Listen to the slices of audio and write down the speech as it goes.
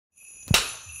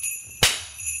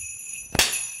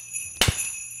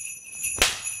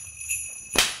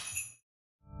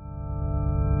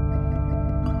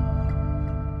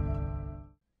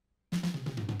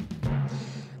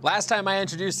Last time I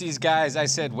introduced these guys, I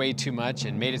said way too much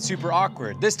and made it super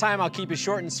awkward. This time I'll keep it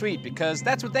short and sweet because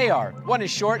that's what they are. One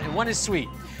is short and one is sweet.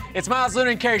 It's Miles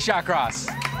Luna and Carrie Shawcross.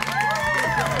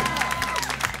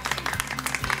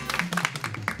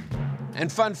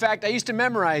 And fun fact, I used to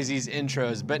memorize these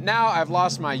intros, but now I've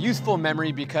lost my youthful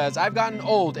memory because I've gotten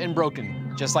old and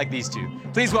broken, just like these two.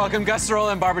 Please welcome Gus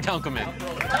Sorolla and Barbara Tunkelman.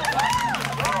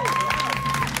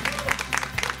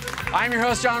 I'm your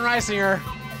host, Jon Risinger.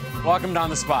 Welcome to On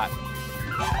the Spot.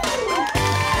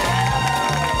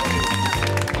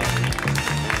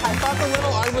 I thought the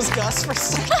little arm was Gus for a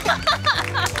second.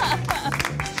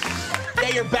 Yeah,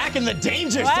 you're back in the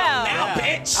danger zone now,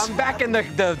 bitch. I'm back in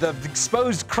the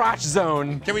exposed crotch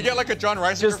zone. Can we get like a Jon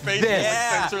Risinger face and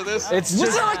like, censor this? It's Was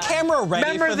just, there a camera ready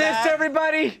remember for this, that?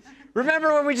 everybody?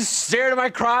 Remember when we just stared at my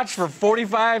crotch for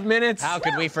 45 minutes? How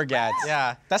could we forget?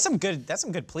 Yeah, that's some good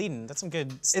pleating. That's some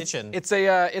good stitching. It's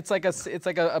like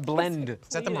a blend. Is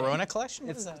that the Morona collection?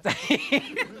 What is that?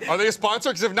 Are they a sponsor?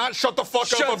 Because if not, shut the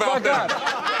fuck up about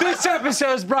that. This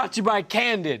episode is brought to you by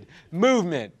Candid,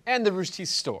 Movement, and the Rooster Teeth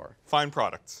store. Fine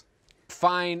products.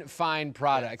 Fine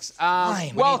products.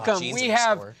 Fine. Welcome. Jeans We in the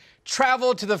have store.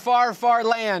 traveled to the far, far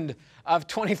land of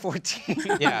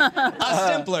 2014. Yeah.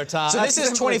 A simpler time. So this is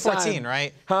simpler 2014, time.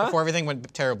 right? Huh? Before everything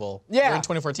went terrible. Yeah. We're in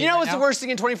 2014 You know right what's now? the worst thing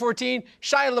in 2014?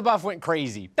 Shia LaBeouf went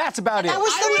crazy. That's about it. That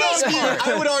was the best part.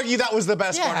 I would argue that was the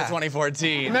best part Yeah. of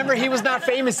 2014. Remember, he was not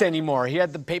famous anymore. He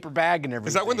had the paper bag and everything.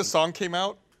 Is that when the song came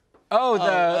out? Oh, the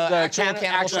actual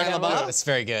Cannibal Shia LaBeouf? It's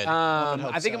very good.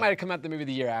 I think it might have come out the movie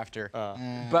the year after.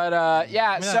 But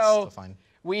yeah, that's so still fine.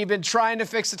 we've been trying to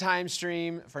fix the time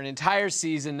stream for an entire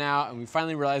season now, and we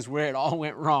finally realized where it all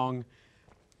went wrong.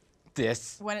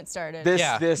 When it started. This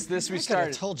Yeah. we I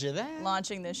started. told you that.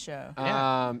 Launching this show.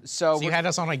 So So you had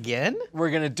us on again?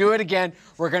 we're gonna do it again.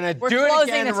 We're gonna do it closing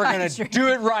again, the and we're time gonna stream. do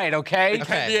it right, okay? It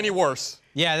can't be any worse.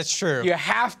 Yeah, that's true. You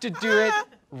have to do it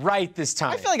right this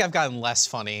time. I feel like I've gotten less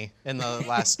funny in the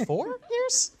last 4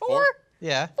 years. Four?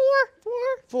 Yeah.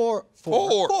 Four.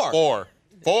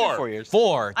 4 years.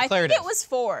 4. I think Declarative. it was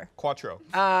 4. Quattro.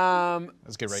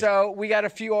 That's a good rating. So we got a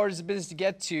few orders of business to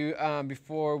get to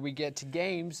before we get to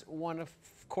games. One, of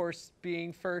course,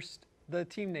 being first the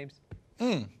team names.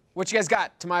 What you guys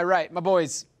got to my right, my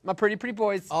boys, my pretty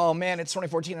boys? Oh man, it's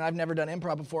 2014 and I've never done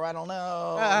improv before. I don't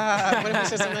know. What if we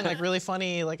said something like really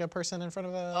funny, like a person in front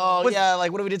of a... Oh yeah,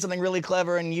 like what if we did something really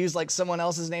clever and used like someone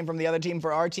else's name from the other team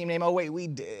for our team name? Oh wait, we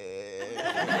did.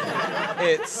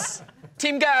 It's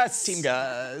Team Gus. Team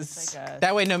Gus.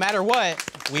 That way, no matter what,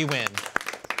 we win.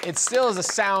 It still is a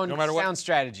sound, No matter what. sound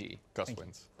strategy. Gus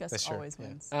wins. Gus That's true, always yeah.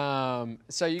 wins.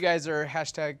 So you guys are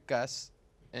hashtag Gus,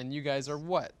 and you guys are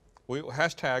what?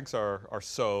 Hashtags are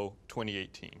so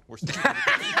 2018. We're still,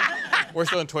 we're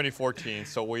still in 2014,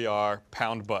 so we are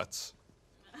pound butts.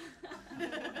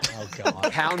 Oh,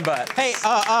 God. Pound butt. Hey,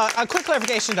 a quick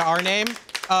clarification to our name.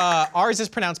 Ours is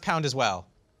pronounced pound as well.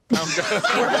 Pound Gus.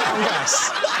 We're Pound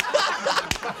Gus.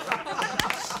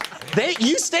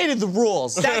 You stated the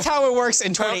rules. That's how it works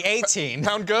in 2018.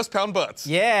 Pound Gus, pound butts.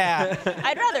 Yeah.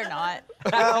 I'd rather not.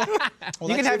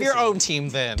 You can have your own team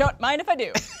then. Don't mind if I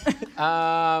do.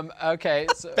 Okay.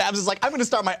 So, Babs is like, I'm gonna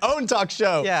start my own talk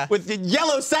show with the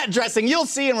yellow set dressing. You'll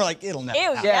see, and we're like, it'll never.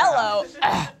 Ew, happen.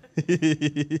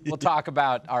 yellow. we'll talk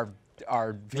about our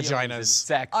feelings and Vaginas.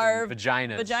 sex, Our and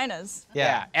vaginas. Vaginas.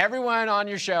 Yeah. Everyone on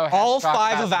your show. Has All to talk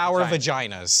 5 about of our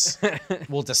vagina. vaginas.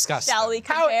 We'll discuss Shall them. we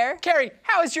compare? Carrie,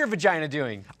 how is your vagina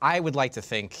doing? I would like to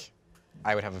think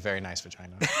I would have a very nice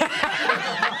vagina.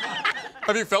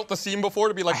 Have you felt the seam before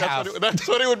to be like, I have. that's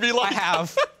what it would be like? I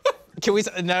have. Can we?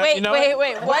 No, Wait, you know wait,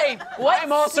 what? wait. What?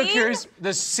 I'm also scene? curious.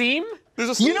 The seam? There's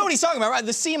a seam. You know what he's talking about, right?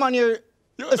 The seam on your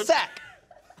sack.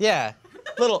 Yeah.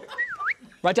 Little.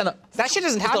 Right down the. That shit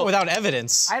doesn't happen without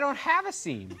evidence. I don't have a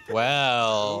seam.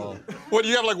 Well. What,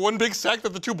 you have like one big sack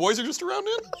that the two boys are just around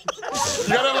in? You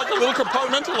gotta have like a little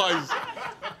compartmentalized.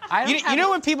 I don't You know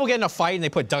when people get in a fight and they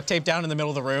put duct tape down in the middle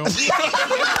of the room?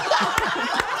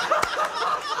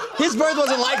 His birth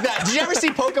wasn't like that. Did you ever see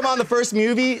Pokemon the first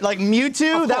movie? Like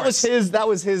Mewtwo? Of That was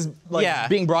course. his like Yeah.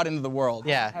 being brought into the world.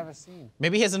 Yeah. have a seam.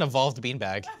 Maybe he has an evolved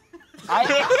beanbag.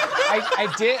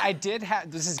 I did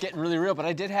have, this is getting really real, but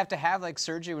I did have to have like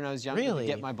surgery when I was younger Really?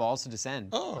 to get my balls to descend.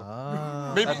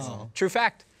 Oh. Maybe. True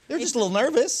fact. They're just a little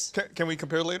nervous. Can we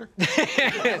compare later?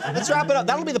 Let's wrap it up.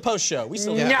 That'll be the post show. We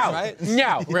still No, right?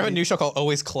 no. We have a new show called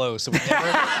Always Closed, so we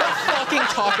never fucking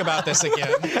talk about this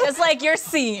again. Just like your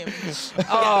seam.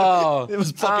 Oh. It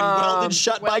was fucking welded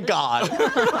shut by God.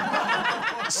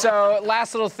 So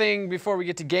last little thing before we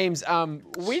get to games,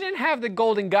 we didn't have the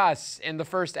Golden Gus in the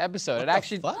first episode. It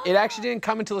actually didn't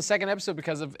come until the second episode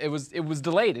because of it was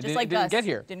delayed. It like didn't Gus get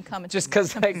here. didn't come until Just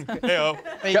because like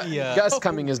Heyo. Gus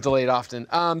coming is delayed often.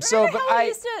 Remember how we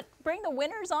used to bring the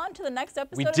winners on to the next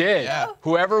episode? We of the did. show?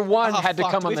 Whoever won Oh, had to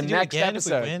fuck. come Do on we the have to do it next again if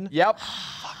we episode. win? Yep.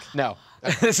 No.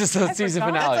 This is the season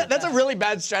forgot. finale. That's a really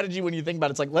bad strategy when you think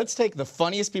about it. It's like, let's take the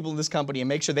funniest people in this company and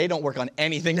make sure they don't work on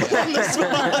anything on this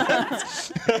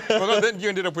one. Well, no, then you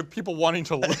ended up with people wanting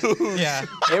to lose. Yeah.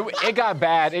 It got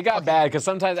bad. It got bad because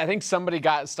sometimes I think somebody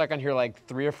got stuck on here like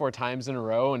 3 or 4 times in a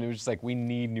row, and it was just like we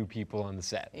need new people on the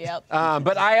set. Yep.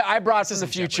 But I brought from the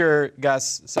future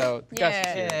Gus, so Gus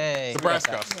is here. Hey. The brass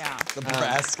Gus. Yeah. The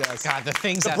brass Gus. God, the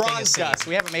things The that thing bronze is saying. Gus.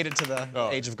 We haven't made it to the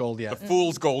age of gold yet. The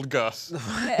fool's gold Gus.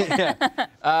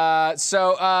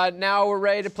 So now we're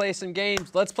ready to play some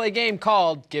games. Let's play a game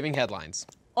called Giving Headlines.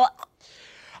 Well,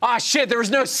 Ah, shit, there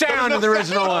was no sound in the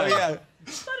original one. Yeah.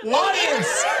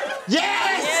 Audience!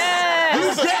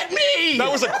 Yes! You get me!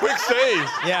 That was a quick save.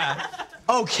 Yeah.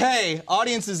 Okay,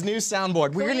 audience's new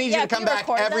soundboard. We're gonna need you to can come you back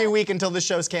record every that? week until the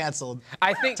show's canceled.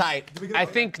 I think I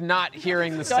think not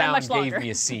hearing the Going sound much gave longer. me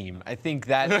a seam. I think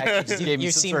that actually just gave me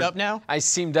You some seamed sort of- up now? I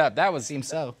seamed up. That was Seems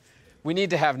so. We need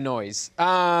to have noise.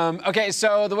 Okay,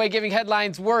 so the way Giving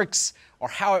Headlines works, or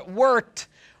how it worked,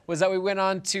 was that we went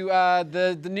on to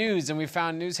the news and we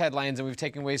found news headlines and we've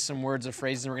taken away some words or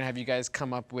phrases and we're gonna have you guys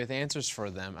come up with answers for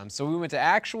them. So we went to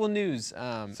actual news.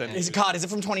 And Is it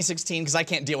from 2016? Because I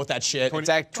can't deal with that shit. it's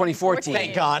 2014.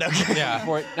 Thank God. Okay. Yeah.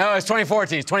 No, it's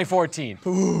 2014. It's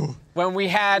 2014. When we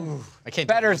had I can't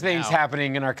better do this things now.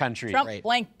 happening in our country. Trump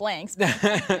blank blanks.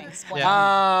 Blanks,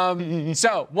 blanks.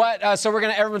 So what? So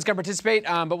everyone's gonna participate,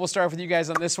 but we'll start off with you guys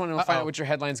on this one, and we'll find out what your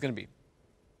headline's gonna be.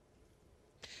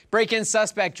 Break-in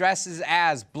suspect dresses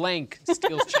as blank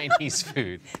steals Chinese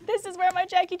food. This is where my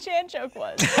Jackie Chan joke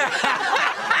was.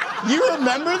 You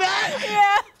remember that?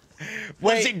 Yeah.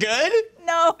 Was it good?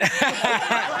 No.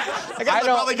 I guess I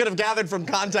don't- probably could have gathered from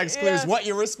context clues Yeah. what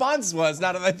your response was.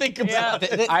 Now that I think about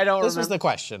it. I don't This was remember. the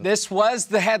question. This was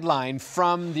the headline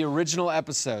from the original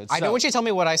episode. I So- know what you tell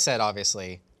me what I said,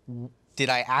 obviously. Did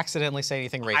I accidentally say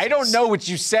anything racist? I don't know what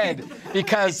you said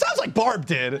because Sounds like Barb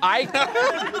did.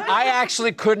 I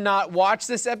actually could not watch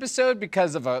this episode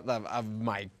because of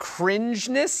my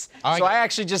cringeness. I- So I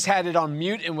actually just had it on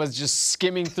mute and was just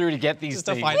skimming through to get these Just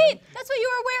to things. find- Wait, that's what you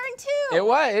were wearing too.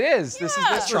 It is.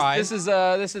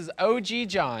 Yeah. This is OG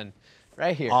John,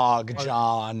 right here. Og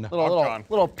John. John.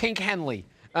 Little pink Henley.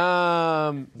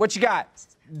 What you got?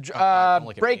 don't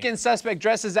look at Break-in me. suspect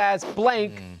dresses as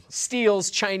blank steals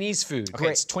Chinese food. Okay,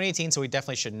 it's 2018, so we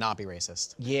definitely should not be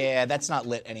racist. Yeah, that's not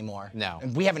lit anymore. No.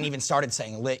 And we haven't even started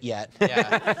saying lit yet.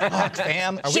 Yeah. Fuck,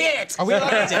 fam. Shit! Are we allowed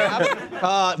to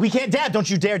dab? We can't dab. Don't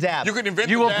you dare dab. You can invent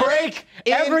You the will dab. break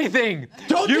everything.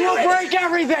 Don't you do will it. break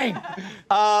everything.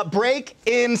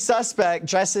 Break-in suspect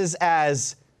dresses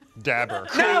as... Dabber.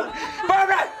 No,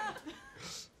 Barbara.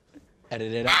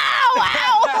 Edit it out.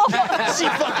 Ow, ow. She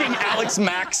fucking Alex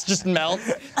Max just melts.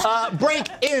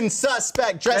 Break-in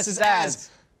suspect dresses as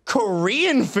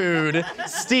Korean food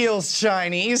steals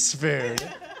Chinese food.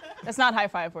 That's not high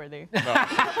five worthy.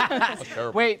 That's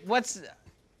terrible. Wait, what's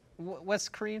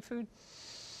Korean food?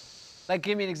 Like,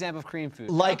 give me an example of Korean food.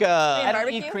 Like I don't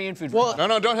Barbecue? eat Korean food.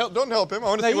 No, don't help him. I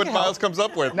want to see you what can Miles help. comes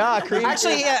up with. nah, Korean.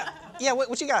 Actually, yeah.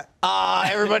 What you got?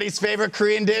 Everybody's favorite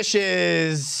Korean dish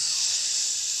is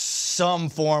some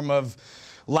form of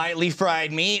lightly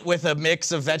fried meat with a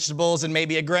mix of vegetables and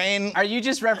maybe a grain. Are you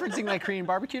just referencing like Korean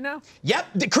barbecue now? Yep,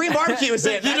 the Korean barbecue is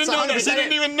it. You didn't know that. You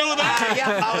didn't even know that.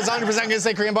 Yeah, I was 100% gonna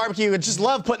say Korean barbecue. I just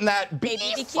love putting that beef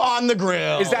BBQ? on the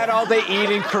grill. Is that all they eat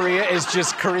in Korea? Is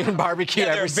just Korean barbecue?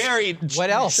 Yeah, they're every, very. What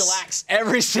else? Chillaxed.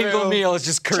 every single True. meal is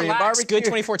just Korean Chillax, barbecue. good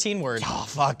 2014 word. Oh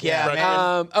fuck yeah, Right.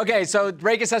 man. Okay, so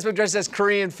break-in suspect dresses as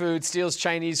Korean food steals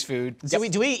Chinese food. Do we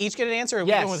each get an answer? Or are we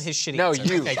Yes. going with his shitty No, answer?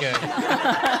 you. Okay, good.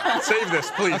 Save this,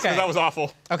 please, because Okay. that was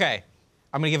awful. Okay,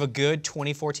 I'm gonna give a good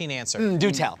 2014 answer.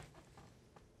 Do tell.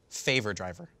 Favor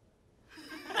driver.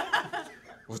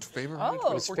 What's favorite?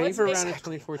 Oh, Favor what's around in this?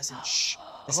 2014.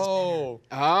 Oh.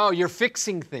 Oh, you're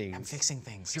fixing things. Fixing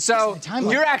things. So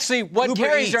timeline. you're actually what Uber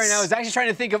Carrie's doing Eats. now is actually trying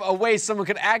to think of a way someone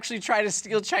could actually try to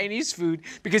steal Chinese food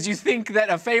because you think that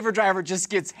a favor driver just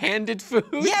gets handed food.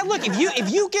 Yeah, look, if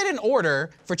you get an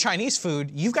order for Chinese food,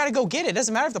 you've got to go get it. It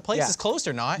doesn't matter if the place Yeah. is closed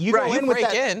or not. You go You in with break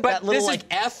that, in. that little this is- like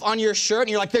F on your shirt, and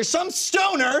you're like, "There's some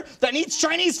stoner that needs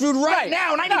Chinese food right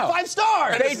now, and I need No. 5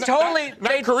 stars." They totally.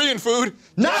 Not Korean food.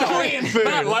 Not Korean food.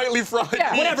 Not lightly fried.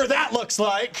 Yeah. meat. Whatever that looks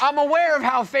like. I'm aware of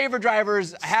how favor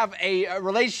drivers have a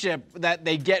relationship that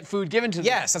they get food given to them.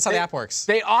 Yes, that's how the app works.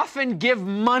 They often give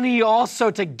money also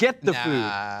to get the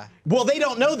food. Well, they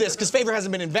don't know this because favor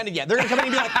hasn't been invented yet. They're gonna come in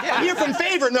and be like, I'm here from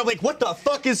favor, and they're like, what the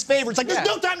fuck is favor? It's like, there's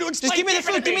no time to explain. Just give me the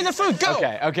food. Give me the food. Go.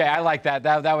 Okay, I like that.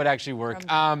 That would actually work.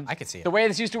 I could see it. The way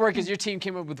this used to work is your team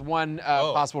came up with one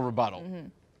possible rebuttal.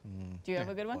 Do you have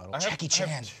a good one? Jackie Chan.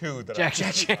 I have two that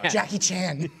Jackie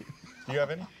Chan. Do you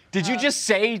have any? Did you just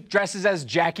say dresses as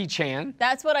Jackie Chan?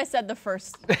 That's what I said the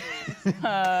first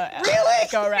Really?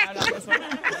 go around on this one.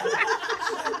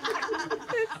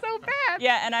 It's so bad.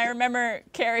 Yeah, and I remember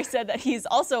Carrie said that he's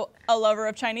also a lover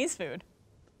of Chinese food.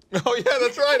 Oh yeah,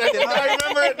 that's right. I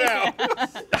remember it now.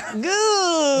 Good.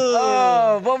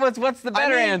 Oh, what's the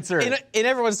better answer? In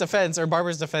everyone's defense, or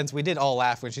Barbara's defense, we did all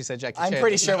laugh when she said Jackie Chan. I'm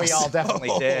pretty sure we all definitely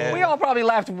did. We all probably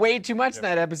laughed way too much in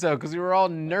that episode because we were all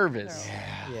nervous.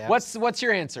 Yeah. What's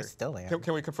your answer? Still am.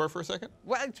 Can we confer for a second?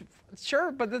 Well,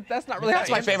 sure, but that's not really. That's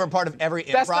my favorite part of every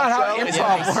improv That's not how show. is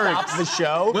improv when they works. stop the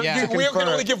show. Yeah. We can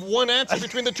only give one answer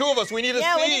between the two of us. We need a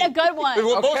Yeah, C. we need a good one. We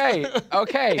will both-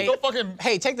 Okay. Don't fucking.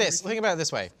 Hey, take this. Think about it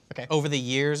this way. Okay. Over the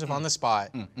years of On the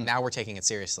Spot, now we're taking it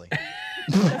seriously.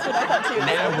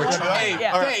 Now we're trying.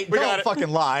 Yeah. All right, Hey, we got don't it. fucking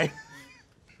lie.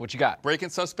 What you got?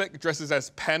 Break-in suspect dresses as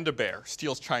panda bear,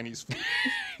 steals Chinese food.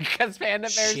 Because panda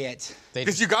bears. Shit.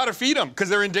 Because you gotta feed them, because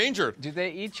they're endangered. Do they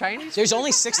eat Chinese? There's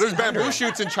only 16. There's bamboo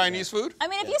shoots in Chinese food. I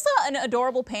mean, if you saw an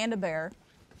adorable panda bear,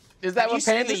 Is that Have you what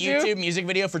seen pandas the do? YouTube music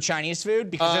video for Chinese food?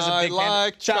 Because there's a I big panda-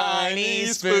 like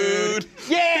Chinese food.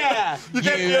 Yeah! You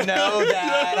know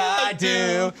that I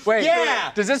do. Wait,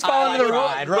 Yeah! does this fall I under the rule?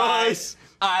 fried rice.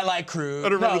 I like crude. I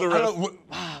don't remember the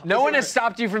rest. No one has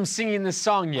stopped you from singing this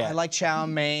song yet. I like chow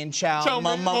mein, chow Chow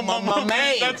mein. mein.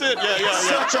 That's it. Yeah.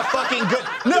 Such a fucking good.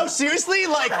 No, seriously,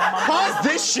 like, pause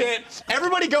this shit.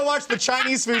 Everybody go watch the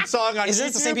Chinese food song on Is YouTube.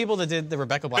 this the same people that did the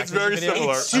Rebecca Black It's very video?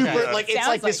 similar. It's super, Okay. like, it's Sounds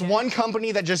like this like it. one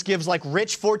company that just gives, like,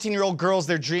 rich 14-year-old girls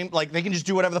their dream, like, they can just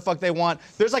do whatever the fuck they want.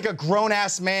 There's, like, a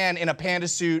grown-ass man in a panda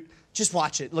suit. Just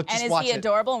watch it. Look, and just is watch he it.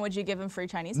 adorable, and would you give him free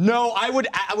Chinese food? No, I would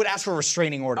ask for a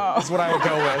restraining order. That's what I would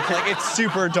go with. Like, it's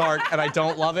super dark, and I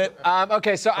don't love it.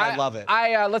 Okay, so I love it.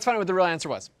 Let's find out what the real answer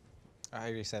was. I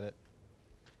already said it.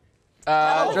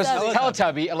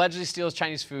 Teletubby allegedly steals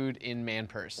Chinese food in man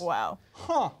purse. Wow.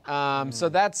 So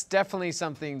that's definitely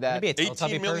something that. Maybe a Teletubby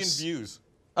 18 million purse. views.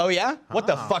 Oh yeah? What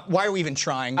the fuck? Why are we even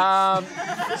trying?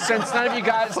 Since none of you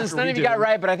got doing?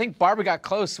 right, but I think Barbara got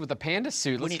close with the panda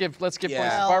suit. Let's give points to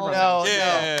Yeah. Barbara. No,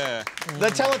 Yeah. The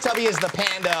Teletubby is the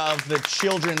panda of the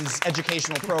children's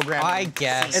educational program. I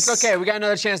guess. It's okay. We got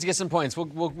another chance to get some points. We'll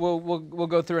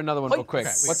go through another one real quick.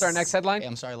 Okay. What's our next headline? Hey,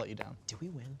 I'm sorry I let you down. Did we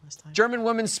win last time? German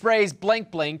woman sprays blank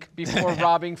blank before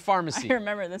robbing pharmacy. I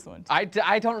remember this one. I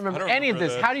don't remember I don't any of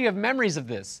remember this. that. How do you have memories of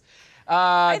this?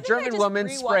 I think I German just woman rewatch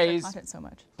the sprays content so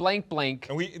much. blank blank.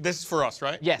 And this is for us,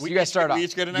 right? Yes, We you guys start off. We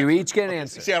each get an You answer? each get an Okay,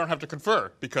 answer. See, I don't have to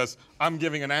confer because I'm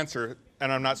giving an answer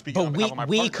and I'm not speaking on But behalf of my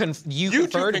we partner. you two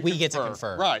conferred, can we get to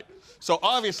confer. Right. So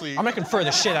obviously, I'm gonna confer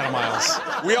the shit out of Miles.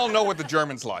 we all know what the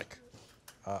Germans like.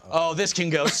 Oh, this can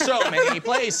go so many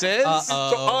places. So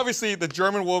obviously, the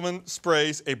German woman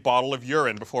sprays a bottle of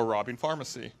urine before robbing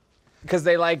pharmacy. Because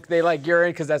they like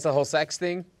urine because that's the whole sex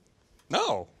thing.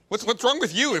 No. What's wrong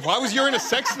with you? Why was urine a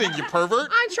sex thing, you pervert?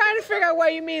 I'm trying to figure out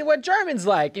what you mean, what Germans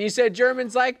like. And you said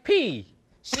Germans like pee.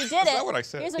 She did it. not what I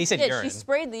said. Here's what He she said did. urine. She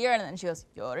sprayed the urine, and then she goes,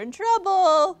 "You're in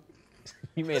trouble."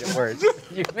 You made it worse.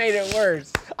 You made it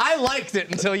worse. I liked it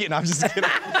until you. No, I'm just kidding.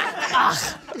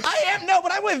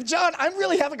 But I'm with John. I'm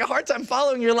really having a hard time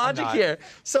following your logic not. here.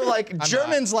 So, like,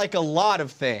 Germans like a lot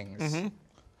of things.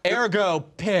 Ergo,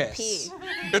 piss. Pee.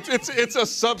 It's a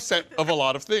subset of a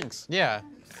lot of things. Yeah.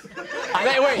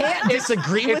 I can't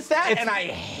disagree with that, and I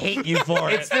hate you for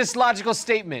It's it. this logical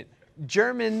statement.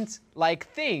 Germans like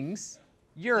things.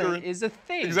 Urine is a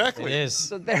thing. Exactly. It is.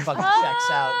 So therefore,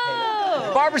 Checks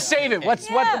out. Barbara, save it. What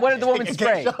did the woman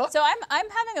spray? So I'm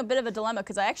having a bit of a dilemma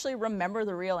because I actually remember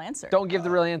the real answer. Don't give the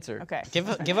real answer. Okay. Give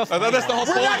a That's the whole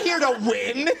We're not point. here to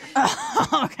win.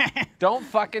 Okay. Don't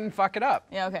fucking fuck it up.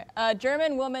 Yeah. Okay. A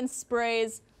German woman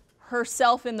sprays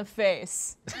herself in the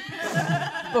face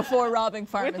before robbing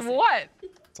pharmacy. With what?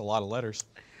 It's a lot of letters.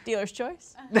 Dealer's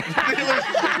choice. That's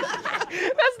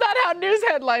not how news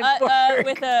headlines work.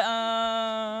 With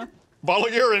a Bottle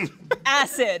of urine.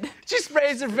 acid. She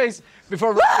sprays her face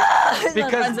before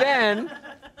because then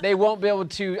they won't be able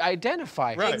to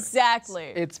identify her. Right. Exactly.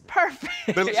 It's perfect.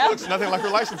 It looks nothing like her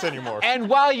license anymore. And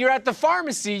while you're at the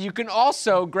pharmacy, you can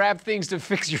also grab things to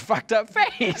fix your fucked up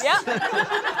face. Yep.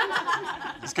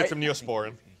 Let's get some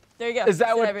Neosporin. There you go. Is that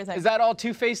Said what? everything. Is that all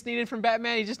Two-Face needed from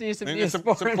Batman? He just needed some And some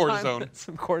Neosporin on- cortisone.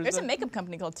 Some cortisone. There's a makeup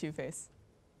company called Two Face.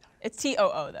 It's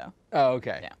T-O-O, though. Oh,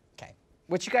 okay. Yeah. Okay.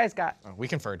 What you guys got? We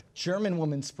conferred. German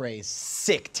woman sprays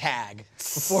sick tag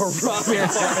before robbing a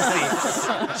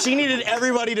pharmacy. She needed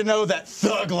everybody to know that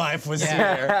thug life was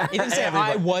here. He didn't say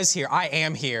I was here. I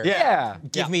am here. Yeah.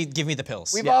 Give me the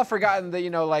pills. We've all forgotten the,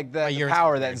 like the urine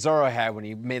power temporary. that Zoro had when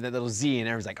he made that little Z, and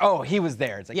everyone's like, "Oh, he was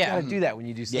there." It's like, Yeah. you gotta do that when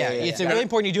you do stuff. Yeah, it's really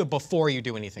important you do it before you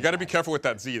do anything. You got to be careful with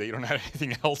that Z that you don't have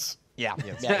anything else. Yeah.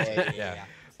 Yeah.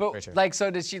 But Very true. like,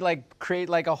 so did she like create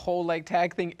like a whole like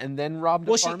tag thing and then rob the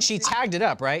Well, pharmacy? she tagged it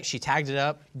up, right? She tagged it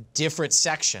up, different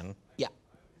section. Yeah.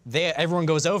 Everyone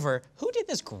goes over. Who did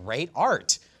this great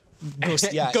art? Go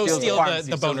steal steals the the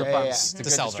pharmacy, boner steals the pumps It's a to good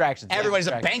sell them. distraction. Everybody's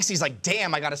a Distraction. Banksy's like,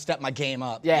 damn, I gotta step my game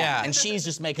up. Yeah. And she's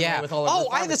just making away Yeah. with all of Oh,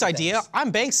 her I have this pharmacy idea. things.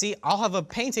 I'm Banksy. I'll have a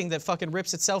painting that fucking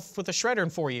rips itself with a shredder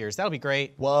in 4 years. That'll be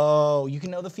great. Whoa, you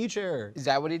can know the future. Is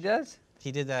that what he does?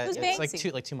 He did that. Who's It's like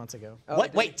Banksy? 2 months ago.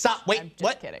 What? Wait, stop. Wait, I'm just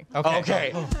what? kidding.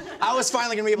 Okay. I was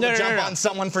finally gonna be able to No, no, jump no. on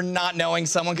someone for not knowing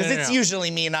someone, because No, no, it's no. usually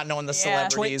me not knowing the Yeah.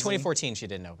 celebrities. 2014, she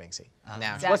didn't know Banksy. Now,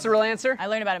 Exactly. What's the real answer? I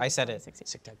learned about it. I said it.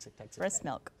 16. Breast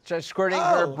milk. Just squirting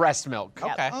her Oh. breast milk.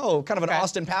 Okay. Oh, kind of an Okay.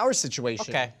 Austin Powers situation.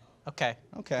 Okay. Okay.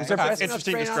 Was there breast milk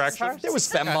Interesting spraying on distraction. cars? There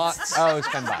was fembots. Oh, it's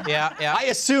fembot. Yeah, yeah. I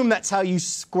assume that's how you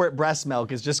squirt breast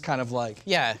milk, is just kind of like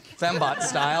yeah. fembot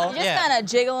style. You just Yeah. kind of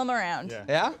jiggle them around Yeah.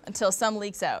 Yeah? until some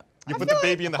leaks out. You put the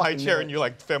baby in the high chair and you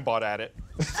like fembot at it.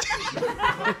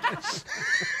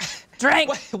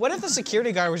 Drink. What if the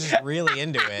security guard was just really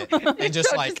into it and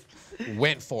just like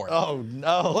went for it? Oh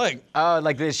no. Look. Oh,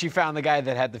 like this. She found the guy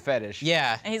that had the fetish.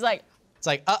 Yeah. And he's like, It's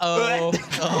like, uh-oh.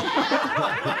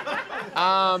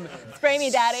 spray me,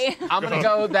 daddy. I'm gonna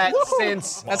go that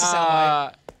since That's a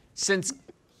soundbite. since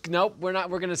nope, we're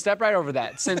not. We're gonna step right over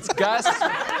that. Since Gus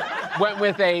went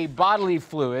with a bodily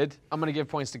fluid, I'm gonna give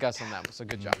points to Gus on that one. So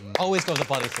good job. Always go with the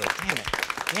bloody fluid. Damn it.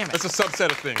 Damn it. It's a subset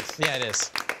of things. Yeah, it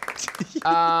is.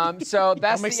 So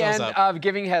that's mix the those end up. of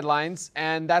giving headlines,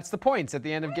 and that's the points at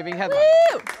the end of giving headlines.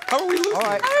 Woo! How are we losing? All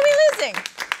right. How are we losing?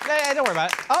 Yeah, don't worry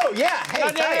about it. Oh yeah. Hey, No,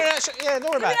 tight. yeah, don't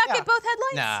worry Did about we it. not get both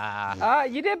headlines? Nah.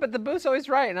 You did, but the booth's always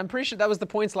right, and I'm pretty sure that was the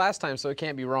points last time, so it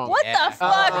can't be wrong. What Yeah. the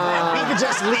fuck? We could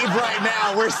just leave right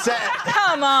now. We're set.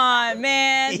 Come on,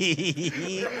 man.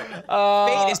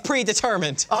 Fate is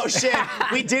predetermined. Oh shit,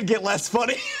 we did get less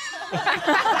funny.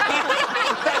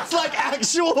 That's like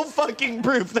actual fucking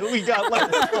proof that we got less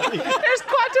funny. There's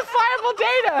quantifiable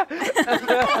data.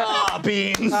 Ah,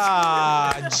 beans.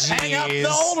 Ah, Hang up jeez. the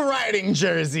old riding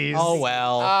jerseys. Oh,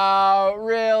 well.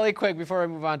 Really quick before we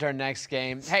move on to our next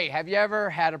game. Hey, have you ever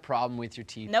had a problem with your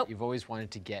teeth Nope. that you've always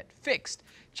wanted to get fixed?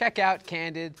 Check out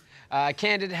Candid.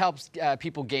 Candid helps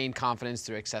people gain confidence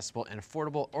through accessible and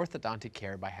affordable orthodontic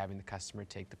care by having the customer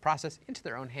take the process into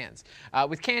their own hands.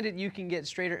 With Candid, you can get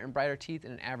straighter and brighter teeth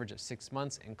in an average of 6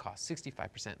 months and cost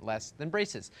 65% less than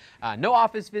braces. No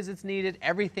office visits needed.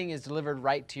 Everything is delivered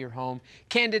right to your home.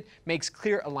 Candid makes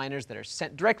clear aligners that are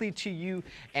sent directly to you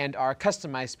and are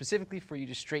customized specifically for you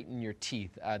to straighten your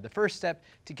teeth. The first step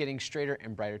to getting straighter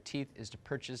and brighter teeth is to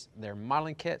purchase their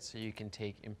modeling kit so you can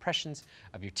take impressions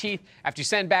of your teeth. After you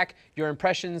send back your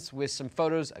impressions with some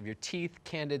photos of your teeth,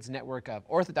 Candid's network of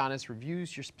orthodontists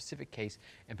reviews your specific case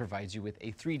and provides you with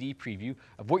a 3D preview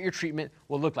of what your treatment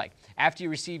will look like. After you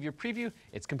receive your preview,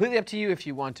 it's completely up to you if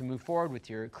you want to move forward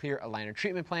with your clear aligner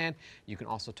treatment plan. You can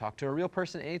also talk to a real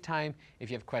person anytime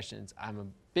if you have questions. I'm a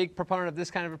big proponent of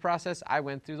this kind of a process. I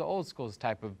went through the old school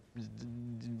type of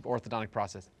orthodontic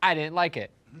process. I didn't like it.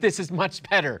 This is much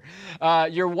better.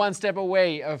 You're one step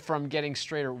away from getting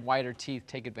straighter, whiter teeth.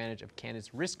 Take advantage of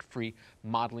Candid's risk-free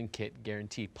modeling kit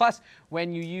guarantee. Plus,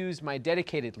 when you use my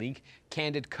dedicated link,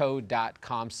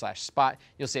 candidco.com/spot,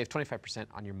 you'll save 25%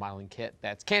 on your modeling kit.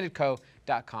 That's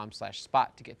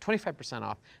candidco.com/spot to get 25%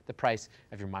 off the price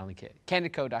of your modeling kit.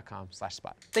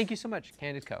 candidco.com/spot. Thank you so much,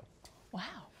 Candid Co. Wow.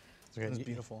 That's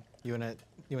beautiful. You wanna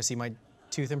see my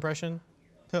tooth impression?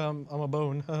 I'm a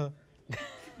bone.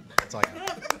 That's all I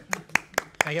got.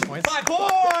 Can I get points? 5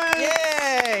 points!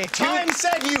 Yay! Time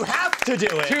said you have to do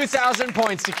it. 2,000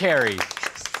 points to carry.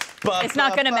 It's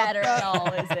not gonna matter at all,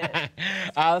 is it?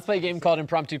 Let's play a game called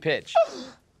Impromptu Pitch.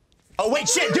 Oh wait,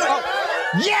 shit, do it!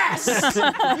 Yes!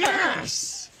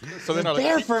 Yes! So then,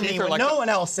 There for me are when like no one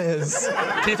else is.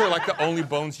 teeth are like the only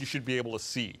bones you should be able to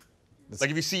see. Like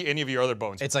if you see any of your other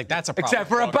bones, It's like, that's a problem. Except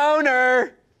for a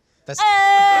boner. That's,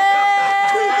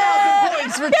 3,000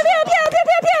 points for. Pew, pew, pew, pew, pew,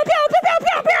 pew, pew, pew,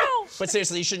 pew, pew. But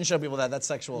seriously, you shouldn't show people that. That's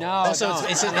sexual. No, also,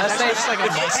 don't. it's just like a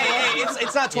muscle. Hey,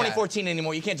 it's not 2014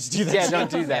 anymore. You can't just do that. Yeah,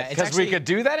 don't do that. it's Because we actually- could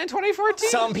do that in 2014?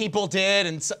 Some people did,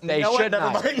 and some, They you know should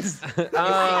what? not. Never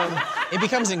mind. It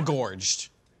becomes engorged.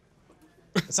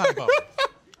 It's not a bone.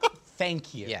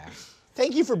 Thank you. Yeah.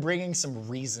 Thank you for bringing some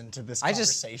reason to this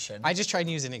conversation. I just tried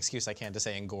to use an excuse I can to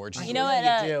say engorged. You know what?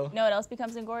 you do. You know what else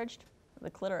becomes engorged? The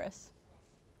clitoris.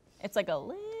 It's like a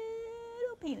little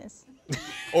penis.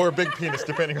 Or a big penis,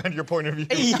 depending on your point of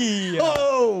view.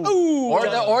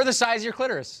 Oh! Or the size of your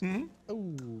clitoris.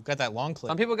 Ooh, got that long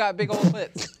clip. Some people got big old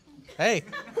clits. Hey,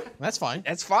 that's fine.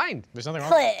 That's fine. There's nothing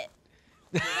wrong. Clit.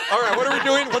 All right, what are we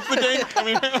doing? What's the game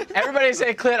coming out? Everybody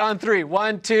say clit on 3.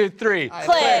 1, 2, 3.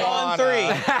 Clit. On 3.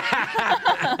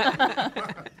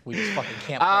 We just fucking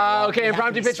can't. play Okay, along.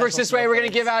 impromptu pitch works this way. We're gonna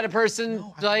give out a person,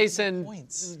 place, and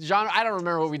points. genre. I don't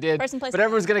remember what we did. Person, place, but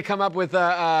everyone's gonna come up with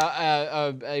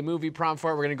a movie prompt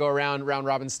for it. We're gonna go around round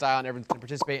robin style, and everyone's gonna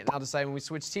participate. And I'll decide when we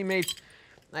switch teammates.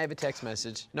 I have a text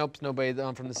message. Nope, nobody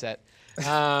from the set.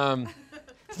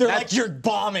 They're like, you're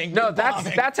bombing. No, you're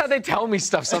bombing. that's how they tell me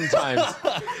stuff sometimes.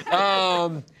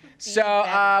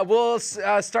 We'll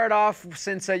start off,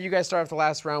 since you guys start off the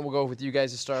last round, we'll go with you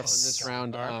guys to start off on this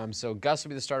round. So Gus will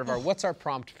be the start of our, what's our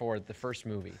prompt for the first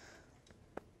movie?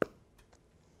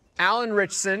 Alan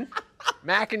Richson,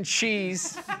 mac and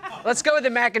cheese. Let's go with the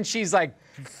mac and cheese, like,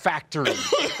 factory.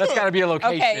 That's gotta be a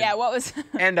location. Okay, yeah, what was...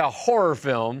 And a horror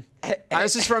film.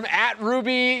 This is from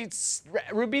 @Ruby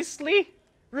Slee?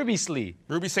 Ruby Slee.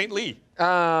 Ruby St. Lee.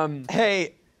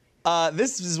 Hey,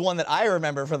 this is one that I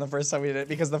remember from the first time we did it,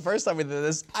 because the first time we did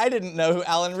this, I didn't know who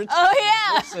Alan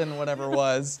Richardson, whatever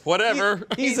was. Whatever.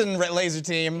 He's in Laser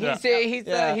Team.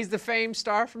 He's the famed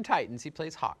star from Titans. He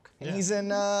plays Hawk. And he's in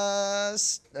not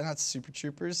Super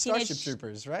Troopers, Starship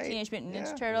Troopers, right? Teenage Mutant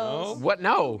Ninja Turtles. What?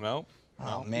 No. No.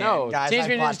 Oh man, No, guys, Teenage I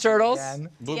Mutant Ninja watched it Turtles. again.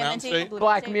 Blue Yeah, Mountain State. Blue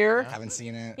Black Mountain Mirror. Haven't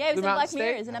seen it. Yeah, he was in Blue Black Mountain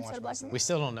Mirror. State? He's an episode of Black Mirror. We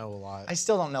still don't know a lot. I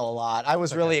still don't know a lot. I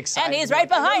was really excited. And he's to be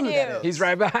right like, I know behind who that you. is. He's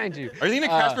right behind you. Are you thinking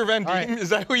Casper Van Dien? Is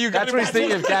that who you got? That's what he's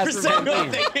thinking of, Casper Van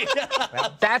Dien.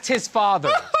 That's his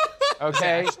father.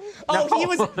 Okay? Oh, he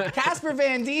was. Casper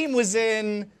Van Dien was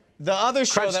in the other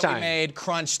show Crunch that Time. we made,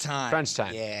 Crunch Time. Crunch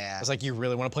Time. Yeah. I was like, you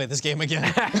really want to play this game again?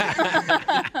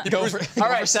 All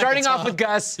right, starting off with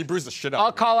Gus. He bruised the shit out I'll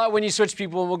of me. call out when you switch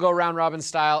people, and we'll go round robin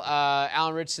style.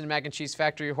 Alan Richardson, Mac and Cheese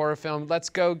Factory horror film. Let's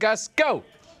go, Gus. Go.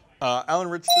 Alan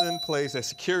Richardson plays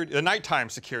a nighttime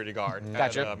security guard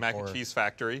Gotcha. at a mac and cheese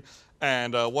factory.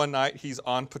 And one night he's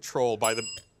on patrol by the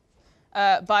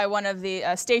By one of the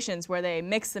stations where they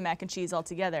mix the mac and cheese all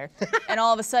together. And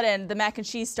all of a sudden, the mac and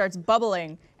cheese starts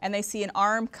bubbling, and they see an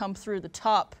arm come through the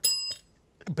top.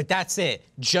 But that's it,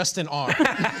 just an arm.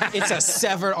 It's a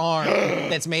severed arm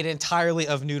that's made entirely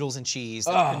of noodles and cheese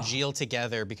that's congealed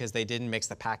together because they didn't mix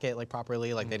the packet like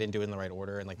properly, like they didn't do it in the right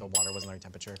order, and like the water wasn't the right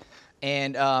temperature.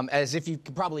 And as if you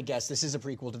could probably guess, this is a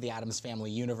prequel to the Addams Family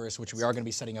universe, which we are going to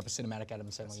be setting up a cinematic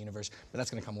Addams Family universe, but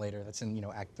that's going to come later. That's in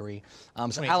Act 3.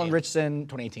 So Alan Richardson,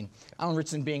 2018. Alan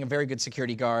Richardson, being a very good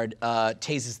security guard,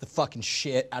 tases the fucking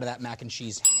shit out of that mac and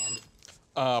cheese hand.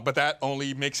 but that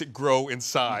only makes it grow in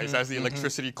size as the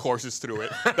electricity courses through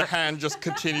it. The hand just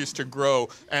continues to grow,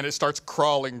 and it starts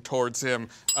crawling towards him.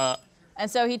 And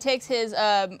so he takes his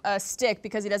stick,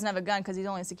 because he doesn't have a gun because he's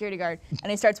only a security guard, and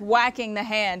he starts whacking the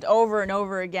hand over and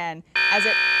over again as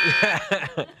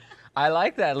it... I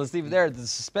like that. Let's leave it there. The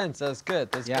suspense. That's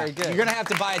good. That's very good. You're going to have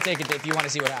to buy a ticket if you want to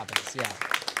see what happens. Yeah.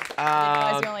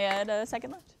 Realize you only had a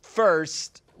second left.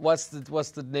 First, what's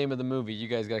the name of the movie? You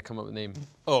guys got to come up with a name.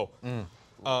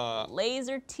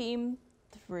 Laser Team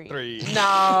 3. 3.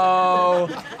 No.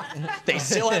 They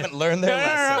still haven't learned their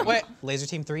lesson. Wait, Laser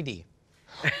Team 3D.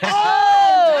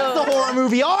 That's the horror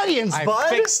movie audience, I bud.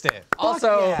 fixed it.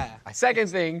 Also, yeah. second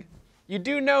thing, you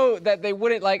do know that they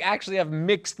wouldn't like actually have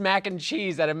mixed mac and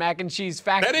cheese at a mac and cheese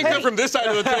factory. That didn't come from this side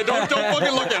of the table. Don't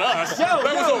fucking look at us. That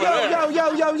was over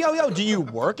there. Yo. Do you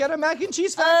work at a mac and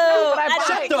cheese factory? Oh,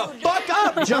 Shut the fuck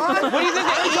up, John. What do you think?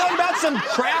 I'm talking about some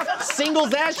craft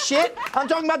singles ass shit. I'm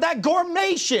talking about that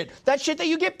gourmet shit. That shit that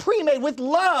you get pre-made with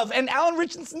love and Alan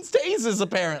Richardson stases,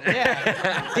 apparently.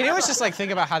 Yeah. Did anyone just like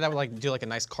think about how that would like do like a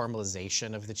nice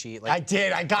caramelization of the cheese? Like, I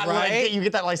did. I got Right? you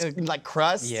get that like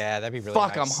crust. yeah, that'd be really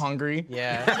Fuck, nice. I'm hungry.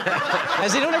 Yeah.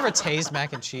 Has anyone ever tasted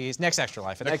mac and cheese? Next Extra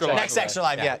Life. Extra Life. Next Extra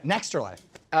Life, yeah. Next Extra Life.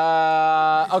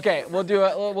 Okay,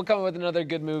 we'll come up with another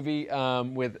good movie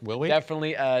with Will we?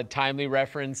 definitely a timely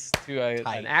reference to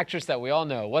an actress that we all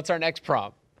know. What's our next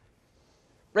prompt?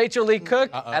 Rachel Lee Cook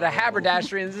at a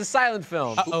haberdashery, and this is a silent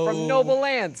film from Noble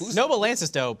Lance. Noble Lance is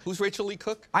dope. Who's Rachel Lee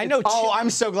Cook? I know. Oh, I'm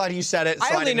so glad you said it. So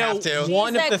I only didn't know have to.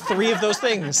 one of She's the that- 3 of those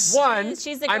things. One,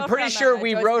 She's the I'm girl pretty from, sure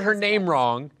we Joyce wrote her and the name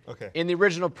wrong Okay. in the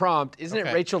original prompt. Isn't it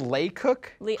Okay. Rachel Leigh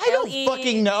Cook? I don't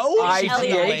fucking know.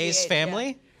 Lay's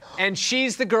family. And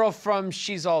she's the girl from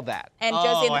She's All That. And Oh,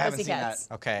 Josie and I the haven't seen Pussycats.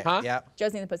 Okay. Huh? Yeah.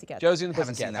 Josie and the Pussycats. Josie and the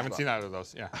Haven't seen Pussycats. that. Haven't seen either of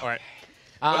those. Yeah. All right.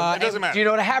 It doesn't matter. Do you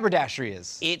know what a haberdashery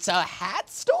is? It's a hat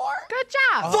store? Good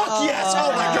job. Fuck yes!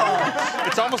 Oh my god!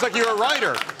 It's almost like you're a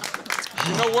writer.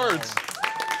 You know words.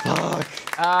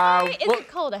 Why is it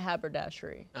called a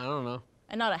haberdashery I don't know.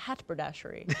 and not a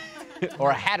hatberdashery? Or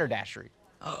a hatterdashery.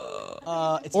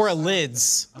 Or a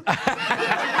lids.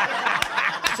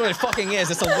 That's what it fucking is.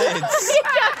 It's a lids.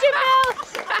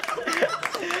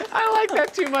 I like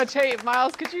that too much. Hey,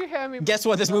 Miles, could you hand me? Guess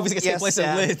what? This movie's gonna take Yes, place in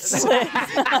Dad. lids.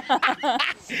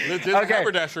 Legit Okay,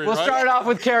 haberdashery, we'll right? start off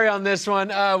with Carrie on this one.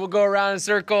 We'll go around in a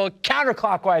circle,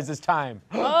 counterclockwise this time.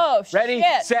 Oh, Ready,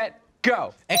 shit. set,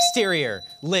 go. Exterior,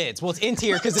 lids. Well, it's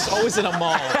interior because it's always in a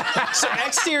mall. So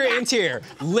exterior, interior,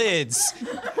 lids.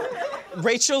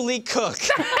 Rachel Lee Cook.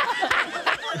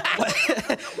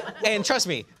 And trust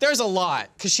me, there's a lot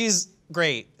because she's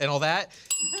great and all that.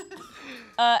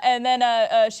 And then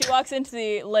she walks into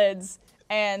the lids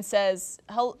and says,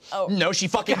 "Hello." Oh, No, she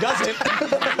fucking doesn't.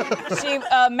 she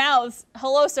mouths,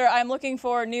 "Hello, sir. I'm looking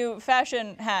for a new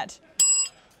fashion hat."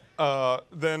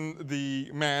 Then the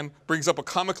man brings up a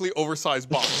comically oversized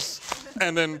box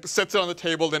and then sets it on the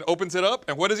table, then opens it up,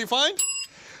 and what does he find?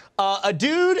 A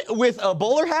dude with a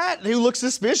bowler hat who looks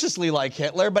suspiciously like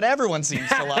Hitler, but everyone seems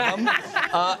to love him.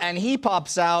 And he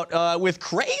pops out with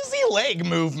crazy leg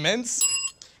movements.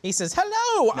 He says,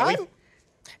 "Hello,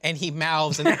 and he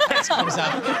mouths and the text comes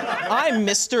out. "I'm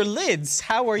Mr. Lids.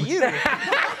 How are you?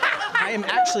 I am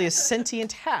actually a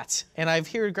sentient hat, and I've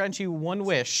here to grant you one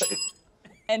wish."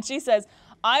 And she says,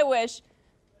 "I wish."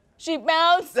 She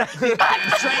mouths. Straight she does.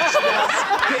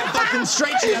 Damn fucking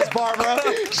straight she does, Barbara.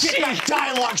 Get that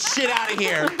dialogue shit out of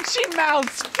here. She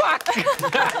mouths fuck.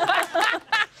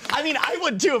 I mean, I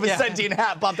would too if a sentient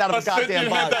hat popped out of a goddamn Sentient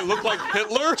hat box. that looked like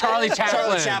Hitler? Charlie Chaplin.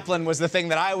 Charlie Chaplin was the thing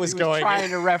that I was going. Trying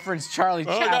to reference Charlie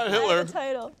Oh, not Chaplin. Hitler. The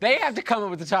title. They have to come up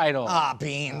with the title. Ah,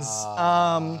 beans.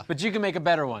 But you can make a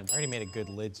better one. I already made a good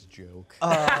lids joke.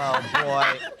 Oh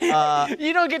boy.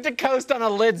 You don't get to coast on a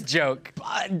lids joke.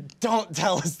 Don't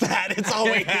tell us that. It's all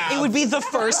we have. It would be the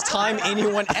first time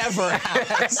anyone ever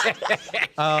has.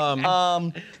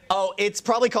 Oh, it's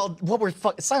probably called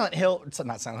Silent Hill. It's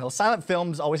not Silent Hill. Silent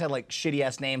films always had like shitty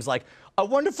ass names like A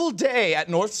Wonderful Day at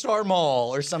North Star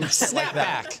Mall or some shit like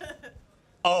that. Snapback.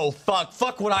 Oh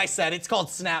fuck what I said. It's called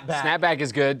Snapback. Snapback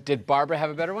is good. Did Barbara have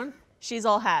a better one? She's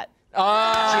all hat.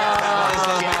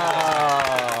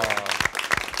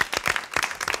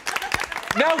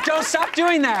 No, don't stop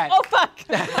doing that. Oh fuck!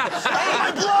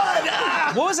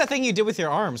 What was that thing you did with your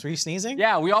arms? Were you sneezing?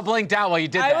 Yeah, we all blinked out while you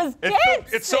did I that. was dancing.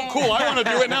 It's so cool. I want to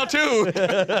do it now too.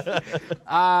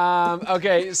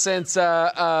 Okay, since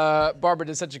Barbara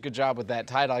did such a good job with that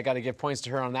title, I got to give points to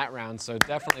her on that round. So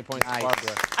definitely points to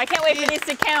Barbara. I can't wait for these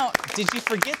to count. Did you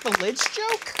forget the lids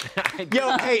joke?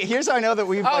 Yo, hey, here's how I know that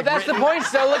we've. Oh, that's the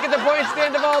points though. Look at the points at the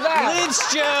end of all that.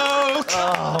 Lids joke.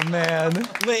 Oh man.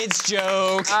 Lids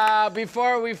joke.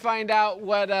 Before we find out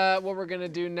what we're gonna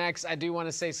do next, I do want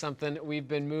to say something. We've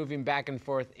been moving back and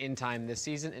forth in time this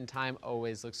season, and time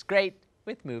always looks great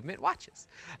with movement watches.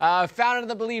 Founded on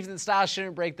the belief that style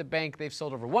shouldn't break the bank, they've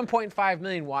sold over 1.5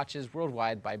 million watches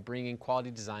worldwide by bringing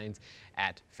quality designs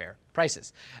at fair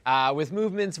prices. With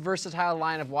Movement's versatile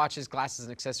line of watches, glasses,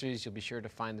 and accessories, you'll be sure to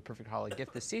find the perfect holiday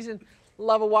gift this season.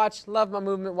 Love a watch, love my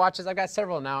Movement watches. I've got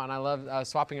several now, and I love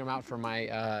swapping them out for my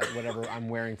whatever I'm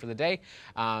wearing for the day.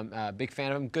 Big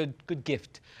fan of them. Good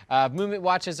gift. Movement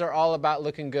watches are all about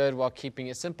looking good while keeping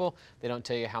it simple. They don't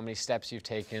tell you how many steps you've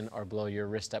taken or blow your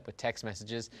wrist up with text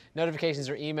messages, notifications,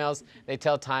 or emails. They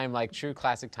tell time like true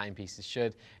classic timepieces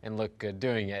should and look good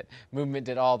doing it. Movement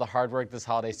did all the hard work this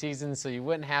holiday season, so you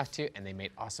wouldn't have to, and they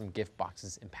made awesome gift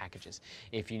boxes and packages.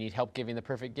 If you need help giving the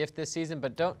perfect gift this season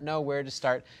but don't know where to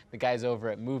start, the guys over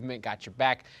at Movement got your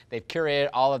back. They've curated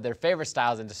all of their favorite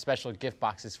styles into special gift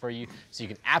boxes for you so you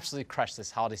can absolutely crush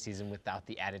this holiday season without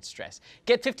the added stress.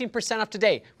 Get 15% off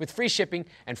today with free shipping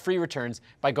and free returns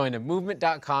by going to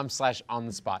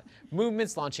movement.com/onthespot.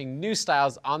 Movement's launching new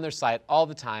styles on their site all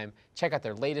the time. Check out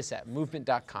their latest at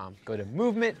movement.com. Go to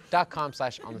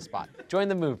movement.com/onthespot. Join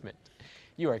the movement.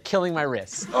 You are killing my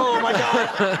wrists. Oh my god.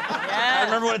 I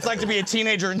remember what it's like to be a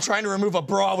teenager and trying to remove a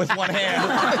bra with one hand.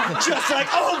 Just like,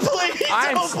 oh please,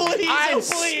 I'm oh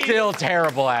please. still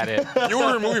terrible at it. You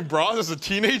were removing bras as a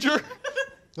teenager?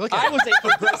 Look at I him. was a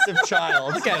progressive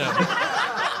child. Look at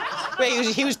him.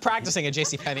 Wait, he was practicing at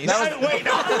JCPenney's. Wait,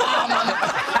 no.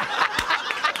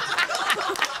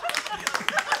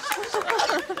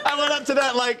 I went up to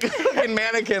that like fucking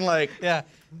mannequin like, Yeah.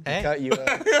 Hey. Cut you.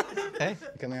 Hey.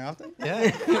 Coming often?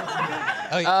 Yeah.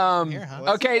 Oh, here,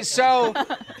 huh? Okay, so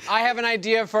I have an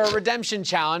idea for a redemption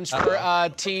challenge for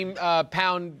Team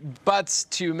Pound Butts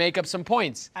to make up some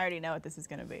points. I already know what this is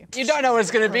gonna be. You don't know what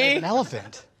it's gonna be? An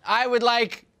elephant. I would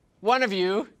like one of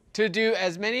you to do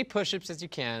as many push-ups as you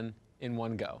can in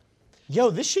one go. Yo,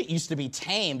 this shit used to be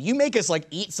tame. You make us like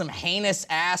eat some heinous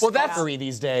ass fuckery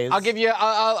these days. I'll give you.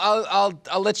 I'll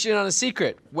let you in on a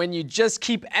secret. When you just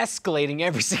keep escalating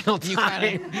every single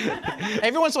time.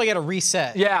 Every once in a while, you get a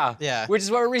reset. Yeah. Yeah. Which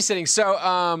is what we're resetting.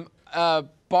 So,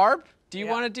 Barb, do you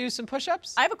want to do some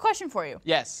push-ups? I have a question for you.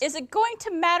 Yes. Is it going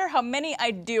to matter how many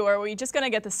I do, or are we just gonna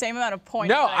get the same amount of points?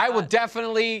 No, that I will got?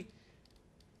 definitely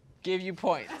give you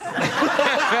points.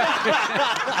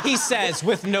 He says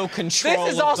with no control.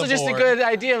 This is of also the just a board. good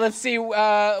idea. Let's see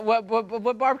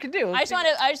what Barb can do. I just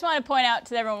want to point out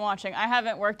to everyone watching, I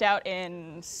haven't worked out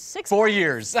in 4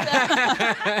 years. The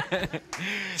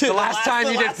last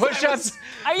time you did push-ups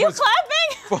Are you was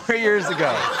clapping? 4 years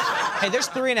ago. Hey, there's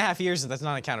 3.5 years that's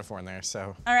not accounted for in there,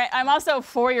 so. All right, I'm also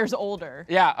 4 years older.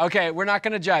 Yeah, okay, we're not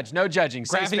gonna judge. No judging.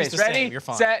 Safe Gravity's space. the Ready? same, you're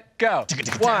fine. Set, go.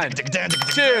 1, 2,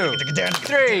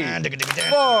 3,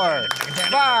 4,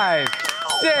 5,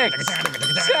 6,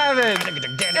 7,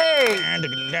 8,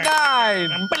 9,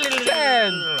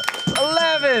 10,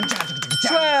 11,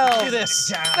 12, Do this.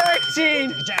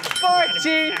 13,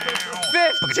 14,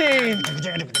 15,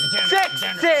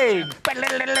 16,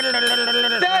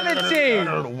 17,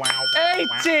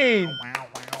 18,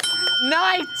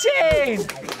 19.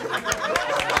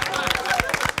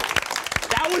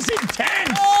 That was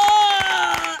intense.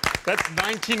 That's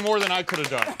 19 more than I could have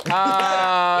done.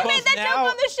 I made that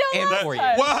joke on the show and last for you.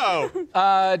 time.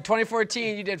 Wow.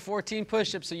 2014, you did 14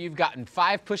 push-ups, so you've gotten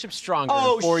 5 push-ups stronger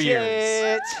Oh, in 4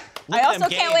 years. I also them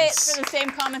can't wait games. for the same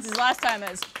comments as last time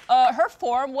as, her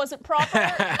form wasn't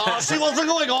proper. She wasn't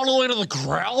going all the way to the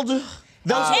crowd. It's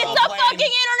a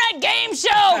fucking internet game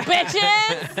show,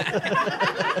 bitches!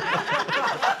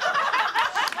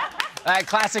 That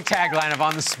classic tagline of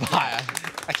on the spot.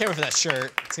 I can't wait for that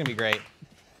shirt. It's gonna be great.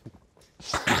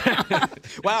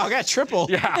 Wow, I got triple.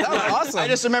 Yeah. That was awesome. I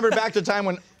just remembered back to a time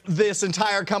when this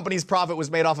entire company's profit was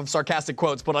made off of sarcastic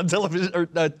quotes put on television or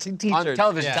t-shirts. On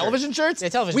television Yeah. shirts. Television shirts? Yeah,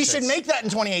 television We shirts. should make that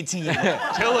in 2018.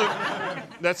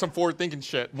 That's some forward-thinking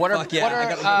shit. What are, Fuck yeah. what I are,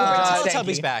 gotta Thank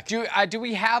Teletubbies you. back. do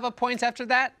we have a points after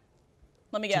that?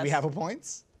 Let me guess. Do we have a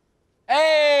points?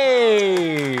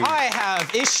 Hey! I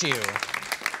have issue.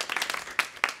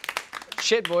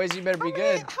 Shit, boys, you better be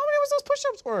good. How many was those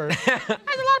push-ups were? That's a lot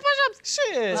of push-ups.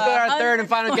 Shit. Let's go to our third and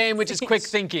final 100 game, which is quick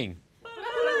thinking.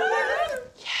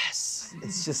 Yes.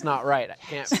 It's just not right. I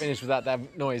can't finish without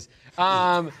that noise.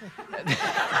 I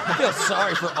feel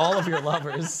sorry for all of your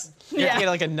lovers. You have to get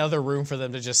like another room for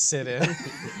them to just sit in.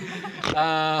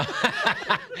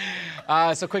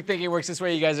 So quick thinking works this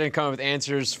way. You guys are gonna come up with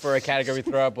answers for a category we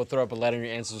throw up. We'll throw up a letter, and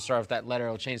your answers will start with that letter.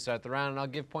 It'll change throughout the round, and I'll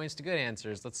give points to good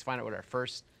answers. Let's find out what our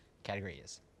first category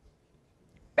is.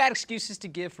 Bad excuses to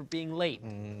give for being late.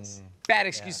 Bad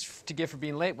excuse to give for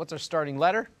being late. What's our starting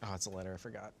letter? Oh, it's a letter. I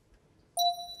forgot.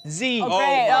 Z. Great.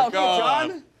 my Oh, God.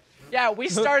 John? Yeah, we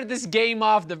started this game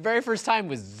off the very first time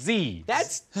with Z.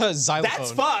 That's Xylophone.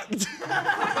 fucked.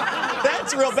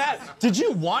 That's real bad. Did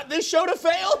you want this show to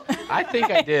fail? I think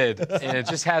I did, and it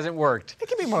just hasn't worked. It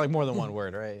can be more than one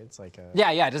word, right? It's like a.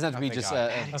 Yeah, it doesn't have to be thank just.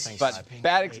 God. Oh, thank But God.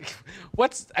 bad.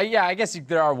 What's? Yeah, I guess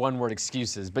there are one-word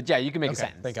excuses, but yeah, you can make a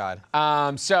sentence. Thank God.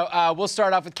 So we'll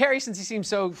start off with Carrie since he seems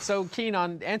so keen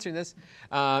on answering this,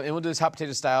 and we'll do this hot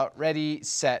potato style. Ready,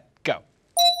 set, go.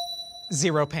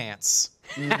 0 pants.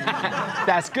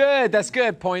 That's good. That's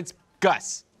good. Points,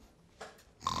 Gus.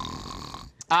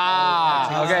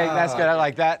 Okay, that's good. I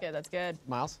like that. Yeah, that's good.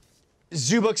 Miles.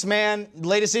 Zubooks, man,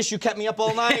 latest issue kept me up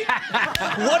all night.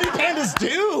 What do pandas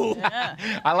do?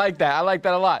 I like that. I like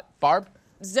that a lot. Barb.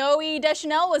 Zoe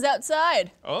Deschanel was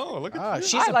outside. Oh, look at Oh, this.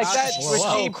 she's I like about that. to Was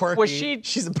blow. she? Quirky. Was she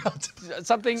She's about to.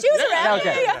 something? She was around,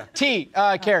 Okay. yeah. T.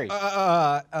 Carrie.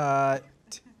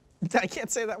 I can't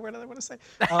say that word I want to say.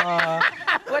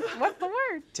 What's the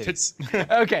word? Tits.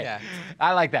 Okay. Yeah.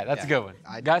 I like that. That's a good one.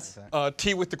 Gus.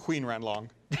 Tea with the Queen ran long.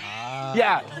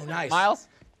 Yeah. nice. Miles.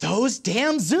 Those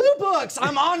damn Zubooks!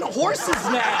 I'm on horses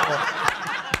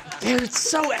now. They're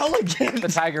so elegant. The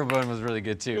tiger one was really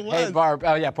good too. It Hey, was. Barb.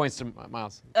 Oh yeah, points to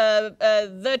Miles.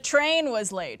 The train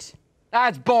was late.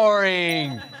 That's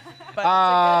boring.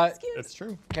 But it's a good excuse. It's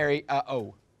true. Carrie.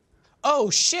 O.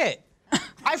 Oh shit!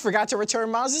 I forgot to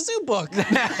return Miles' zoo book. Oh man,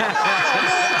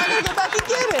 I gotta go back and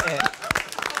get it.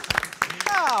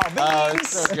 Oh, Oh, beans. it's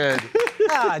so good.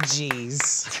 Ah,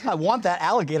 jeez. I want that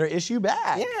alligator issue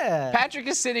back. Yeah. Patrick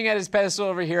is sitting at his pedestal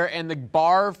over here, and the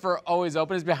bar for Always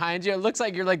Open is behind you. It looks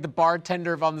like you're like the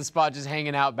bartender of On the Spot, just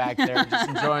hanging out back there, just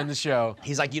enjoying the show.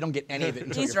 He's like, you don't get any of it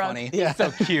until He's you're drunk. funny. Yeah.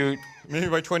 So cute. Maybe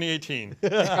by 2018.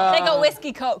 Take a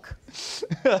whiskey Coke.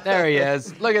 There he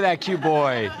is. Look at that cute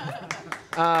boy.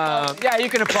 Yeah, you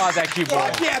can applaud that cute boy.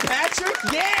 Fuck yeah, Patrick!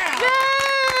 Yeah!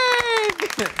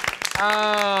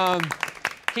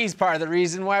 He's part of the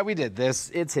reason why we did this.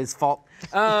 It's his fault.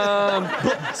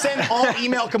 Send all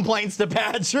email complaints to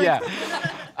Patrick.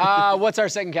 Yeah. What's our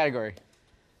second category?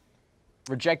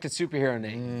 Rejected superhero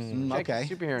names. Rejected okay.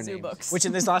 Superhero Zoo names. books. Which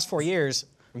in this last 4 years,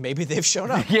 maybe they've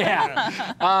shown up.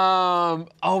 Yeah.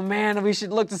 Oh man, we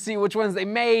should look to see which ones they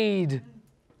made.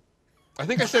 I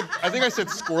think I said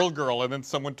Squirrel Girl, and then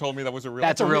someone told me that was a real.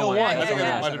 That's a real one. I think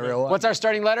Yeah. it might have been. What's our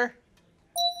starting letter?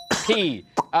 P.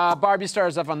 Barbie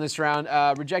stars off on this round.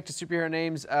 Rejected superhero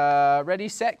names. Ready,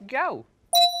 set, go.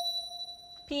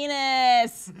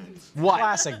 Penis. What?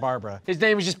 Classic Barbara. His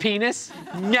name was just Penis?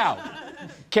 No.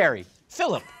 Carrie.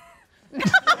 Philip.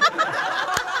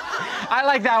 I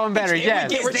like that one better,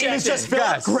 yes. His name is just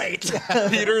Philip. Gus. Great.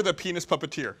 Peter the Penis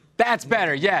Puppeteer. That's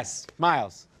better, yes.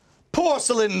 Miles.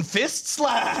 Porcelain fist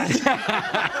slide.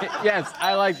 Yes,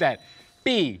 I like that.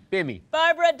 B. Bimmy.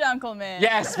 Barbara Dunkelman.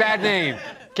 Yes, bad name.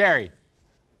 Carrie.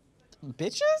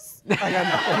 Bitches?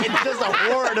 It's just a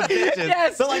horde of bitches.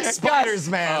 Yes. They're like spiders,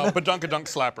 man. Badunkadunk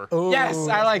Slapper. Yes,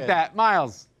 I like that.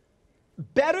 Miles.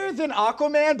 Better than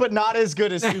Aquaman, but not as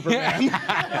good as Superman.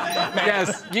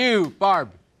 Yes, you,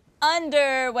 Barb.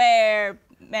 Underwear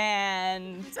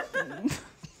man.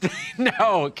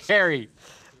 No, Carrie.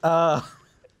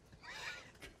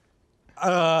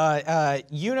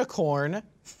 Unicorn.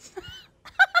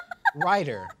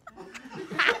 Rider.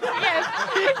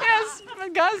 Yes,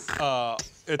 Gus.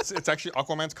 It's actually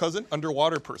Aquaman's cousin,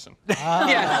 Underwater Person.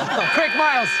 Yes. Quick,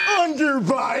 Miles.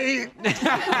 Underbite.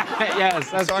 Yes,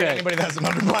 that's Sorry to good. anybody that has an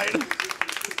underbite.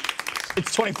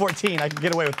 It's 2014. I can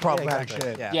get away with problematic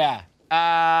shit. Yeah. Yeah.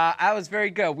 That was very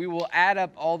good. We will add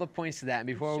up all the points to that. And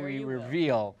before Sure we you will.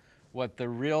 reveal what the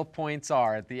real points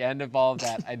are at the end of all of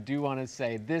that, I do want to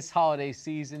say this holiday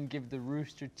season, give the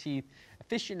Rooster Teeth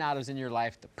aficionados in your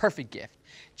life the perfect gift.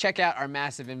 Check out our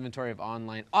massive inventory of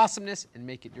online awesomeness and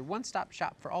make it your one-stop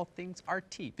shop for all things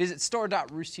RT. Visit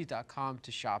store.roosterteeth.com to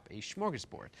shop a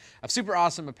smorgasbord of super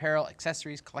awesome apparel,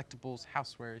 accessories, collectibles,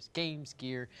 housewares, games,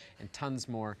 gear, and tons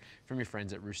more from your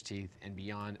friends at Rooster Teeth and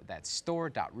beyond. That's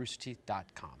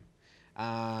store.roosterteeth.com.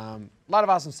 A lot of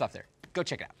awesome stuff there. Go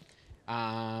check it out.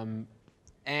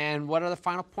 And what are the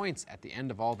final points at the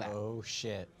end of all that? Oh,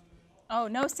 shit. Oh,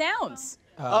 no sounds.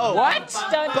 What?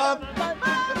 Dun, dun, dun.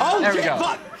 Oh, There we yeah, go.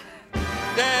 fuck.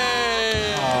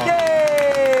 Yay!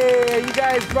 Yay! You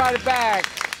guys brought it back.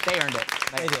 They earned it.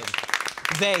 They did.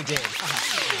 They did.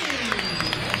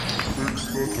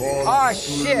 Oh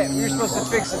shit! We were supposed to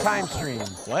fix the time stream.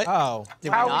 What? Oh. Did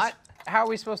we not? How are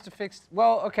we supposed to fix?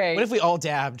 Well, okay. What if we all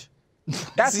dabbed?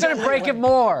 That's gonna break it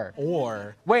more.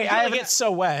 Or. Wait, I I feel like it's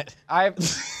so wet. I've.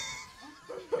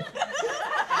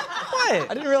 I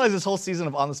didn't realize this whole season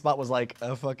of On the Spot was like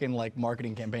a fucking like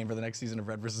marketing campaign for the next season of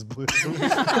Red vs. Blue.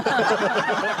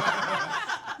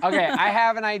 Okay, I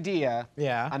have an idea.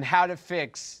 Yeah. On how to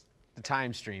fix the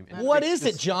time stream. and What fix is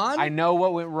this- it, John? I know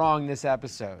what went wrong this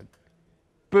episode.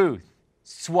 Booth,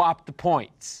 swap the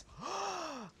points.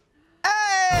 Oh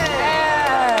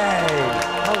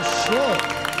shit.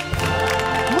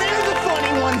 We're the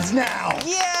funny ones now.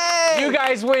 Yay! You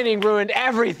guys winning ruined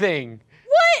everything.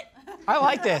 What? I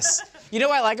like this. You know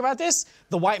what I like about this?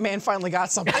 The white man finally got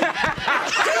something.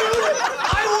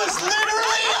 I was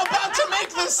literally about to make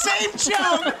the same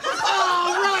joke.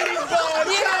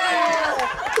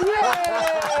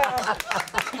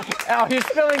 Oh, he's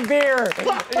spilling beer.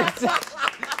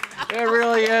 It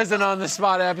really is an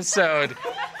on-the-spot episode.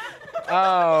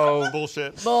 Oh.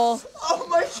 Bullshit. Bull. Oh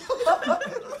my god.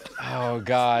 Oh,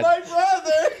 God. My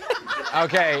brother.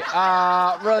 Okay,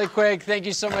 really quick, thank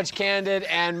you so much, Candid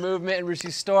and Movement and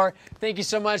Rooster's Store. Thank you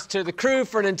so much to the crew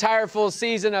for an entire full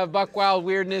season of Buck Wild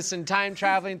weirdness and time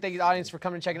traveling. Thank you to the audience for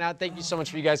coming and checking out. Thank you so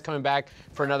much for you guys coming back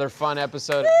for another fun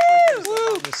episode of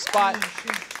On the Spot.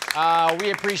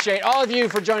 We appreciate all of you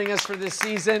for joining us for this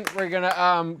season. We're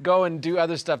gonna go and do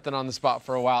other stuff than On the Spot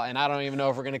for a while, and I don't even know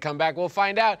if we're gonna come back. We'll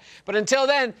find out. But until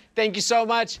then, thank you so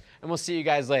much, and we'll see you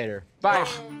guys later. Bye.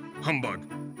 Humbug.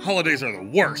 Holidays are the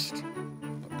worst.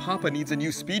 But Papa needs a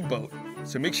new speedboat,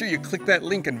 so make sure you click that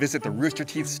link and visit the Rooster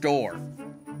Teeth store.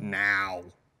 Now.